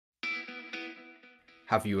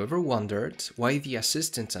Have you ever wondered why the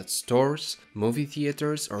assistants at stores, movie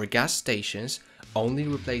theaters or gas stations only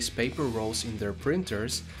replace paper rolls in their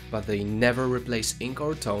printers, but they never replace ink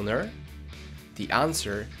or toner? The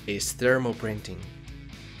answer is thermoprinting.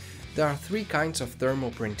 There are three kinds of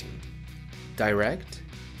thermoprinting: direct,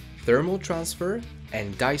 thermal transfer,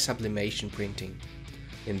 and dye sublimation printing.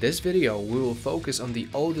 In this video, we will focus on the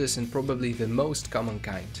oldest and probably the most common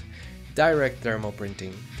kind, direct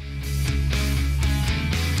thermoprinting.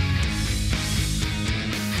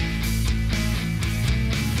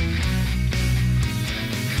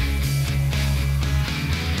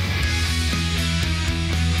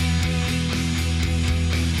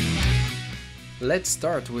 Let's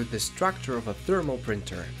start with the structure of a thermal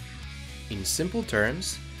printer. In simple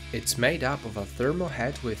terms, it's made up of a thermal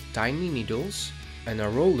head with tiny needles and a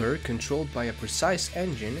roller controlled by a precise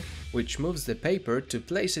engine which moves the paper to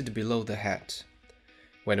place it below the head.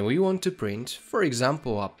 When we want to print, for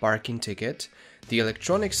example, a parking ticket, the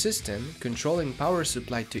electronic system controlling power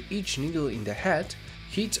supply to each needle in the head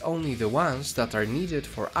heats only the ones that are needed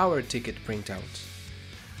for our ticket printout.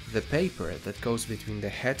 The paper that goes between the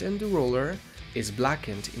head and the roller is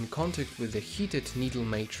blackened in contact with the heated needle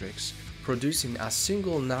matrix, producing a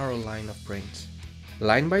single narrow line of print.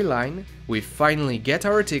 Line by line, we finally get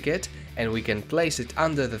our ticket and we can place it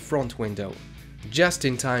under the front window, just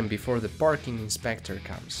in time before the parking inspector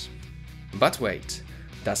comes. But wait,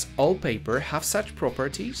 does all paper have such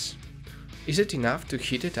properties? Is it enough to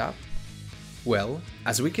heat it up? Well,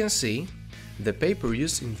 as we can see, the paper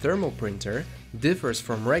used in thermal printer differs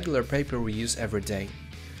from regular paper we use every day.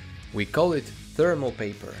 We call it thermal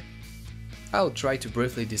paper. I'll try to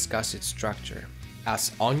briefly discuss its structure.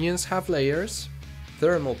 As onions have layers,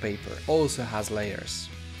 thermal paper also has layers.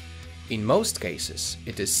 In most cases,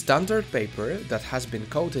 it is standard paper that has been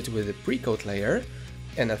coated with a pre-coat layer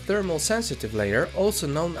and a thermal sensitive layer, also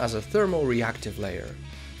known as a thermal reactive layer.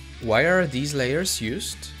 Why are these layers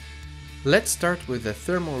used? Let's start with the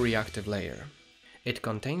thermal reactive layer. It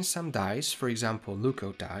contains some dyes, for example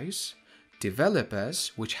leuco dyes,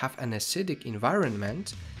 developers which have an acidic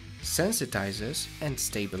environment, sensitizers and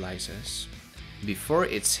stabilizers. Before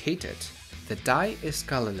it's heated, the dye is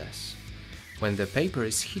colorless. When the paper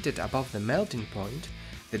is heated above the melting point,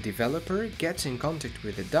 the developer gets in contact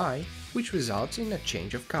with the dye, which results in a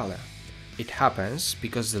change of color. It happens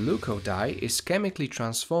because the leuco dye is chemically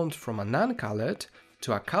transformed from a non-colored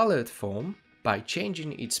to a colored form by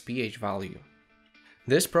changing its pH value.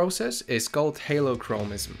 This process is called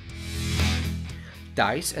halochromism.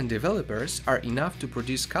 Dyes and developers are enough to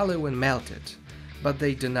produce color when melted, but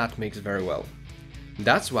they do not mix very well.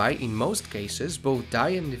 That's why in most cases both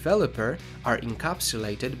dye and developer are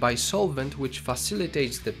encapsulated by solvent which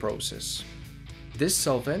facilitates the process. This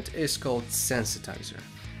solvent is called sensitizer.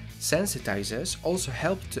 Sensitizers also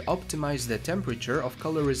help to optimize the temperature of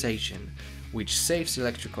colorization, which saves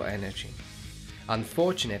electrical energy.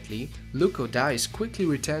 Unfortunately, leuco dyes quickly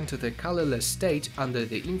return to the colorless state under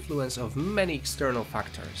the influence of many external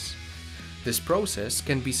factors. This process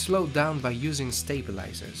can be slowed down by using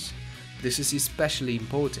stabilizers. This is especially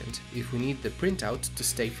important if we need the printout to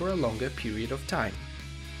stay for a longer period of time.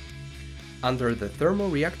 Under the thermal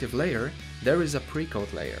reactive layer, there is a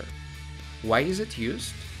pre-coat layer. Why is it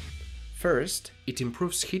used? First, it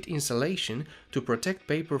improves heat insulation to protect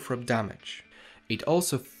paper from damage. It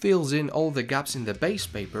also fills in all the gaps in the base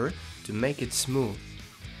paper to make it smooth.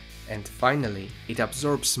 And finally, it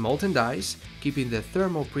absorbs molten dyes, keeping the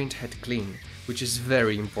thermal print head clean, which is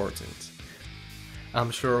very important.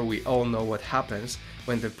 I'm sure we all know what happens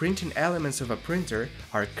when the printing elements of a printer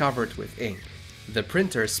are covered with ink. The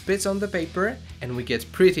printer spits on the paper and we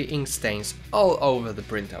get pretty ink stains all over the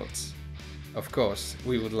printouts. Of course,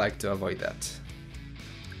 we would like to avoid that.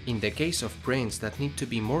 In the case of prints that need to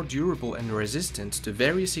be more durable and resistant to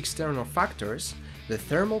various external factors, the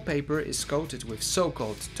thermal paper is coated with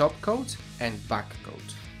so-called top coat and back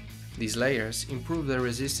coat. These layers improve the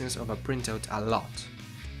resistance of a printout a lot.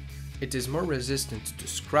 It is more resistant to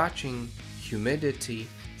scratching, humidity,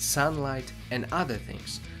 sunlight and other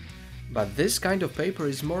things. But this kind of paper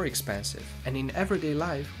is more expensive and in everyday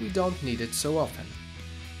life we don't need it so often.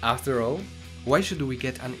 After all, why should we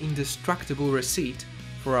get an indestructible receipt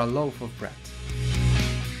for a loaf of bread?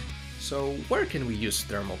 So where can we use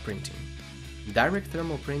thermal printing? Direct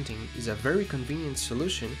thermal printing is a very convenient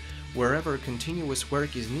solution wherever continuous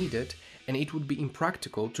work is needed and it would be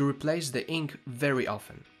impractical to replace the ink very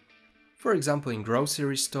often. For example in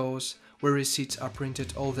grocery stores, where receipts are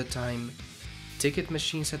printed all the time, ticket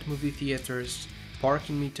machines at movie theaters,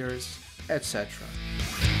 parking meters, etc.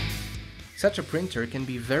 Such a printer can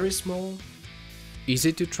be very small,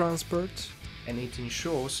 easy to transport, and it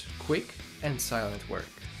ensures quick and silent work.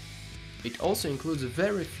 It also includes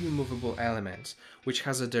very few movable elements, which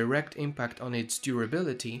has a direct impact on its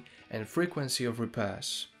durability and frequency of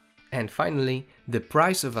repairs. And finally, the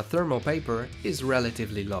price of a thermal paper is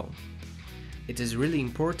relatively low. It is really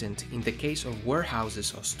important in the case of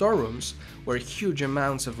warehouses or storerooms where huge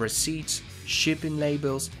amounts of receipts, shipping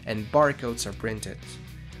labels and barcodes are printed.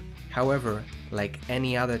 However, like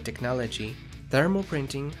any other technology, thermal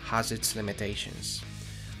printing has its limitations.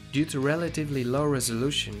 Due to relatively low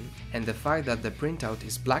resolution and the fact that the printout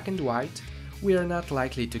is black and white, we are not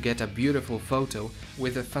likely to get a beautiful photo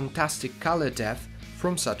with a fantastic color depth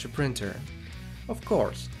from such a printer. Of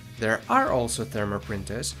course, there are also thermal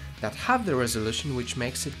printers that have the resolution which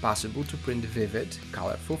makes it possible to print vivid,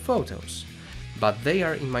 colorful photos, but they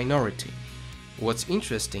are in minority. What's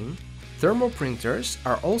interesting, thermal printers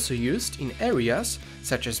are also used in areas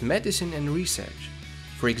such as medicine and research,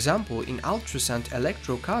 for example in ultrasound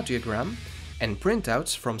electrocardiogram and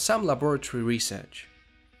printouts from some laboratory research.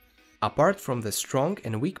 Apart from the strong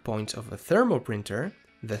and weak points of a thermal printer,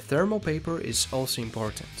 the thermal paper is also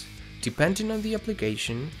important. Depending on the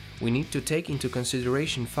application, we need to take into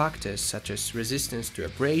consideration factors such as resistance to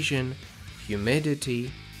abrasion,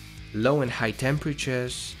 humidity, low and high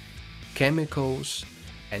temperatures, chemicals,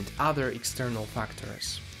 and other external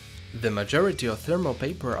factors. The majority of thermal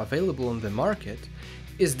paper available on the market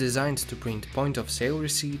is designed to print point-of-sale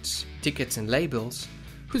receipts, tickets and labels,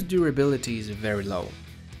 whose durability is very low.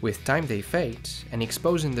 With time they fade, and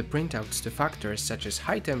exposing the printouts to factors such as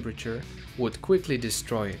high temperature would quickly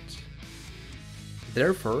destroy it.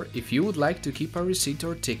 Therefore, if you would like to keep a receipt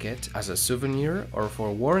or ticket as a souvenir or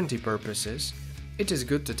for warranty purposes, it is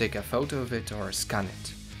good to take a photo of it or scan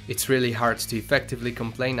it. It's really hard to effectively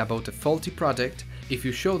complain about a faulty product if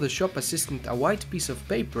you show the shop assistant a white piece of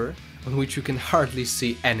paper on which you can hardly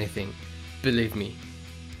see anything. Believe me.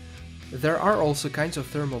 There are also kinds of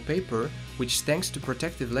thermal paper which, thanks to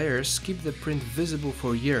protective layers, keep the print visible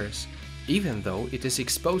for years, even though it is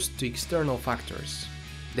exposed to external factors.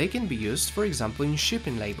 They can be used, for example, in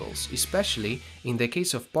shipping labels, especially in the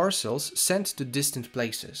case of parcels sent to distant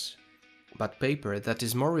places. But paper that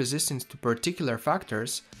is more resistant to particular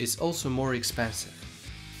factors is also more expensive.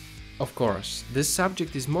 Of course, this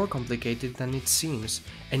subject is more complicated than it seems,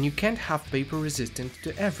 and you can't have paper resistant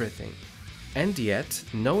to everything. And yet,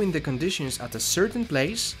 knowing the conditions at a certain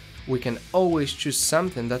place, we can always choose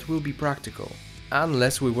something that will be practical,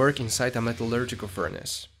 unless we work inside a metallurgical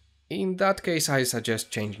furnace. In that case, I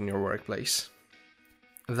suggest changing your workplace.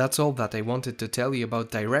 That's all that I wanted to tell you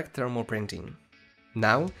about direct thermal printing.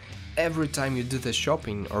 Now, every time you do the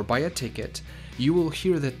shopping or buy a ticket, you will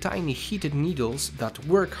hear the tiny heated needles that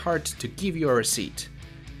work hard to give you a receipt,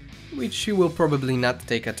 which you will probably not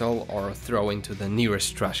take at all or throw into the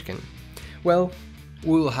nearest trash can. Well,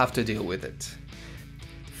 we will have to deal with it.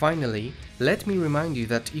 Finally, let me remind you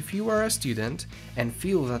that if you are a student and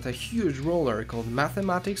feel that a huge roller called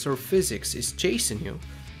mathematics or physics is chasing you,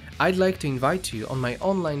 I'd like to invite you on my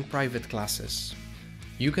online private classes.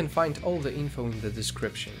 You can find all the info in the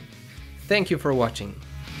description. Thank you for watching.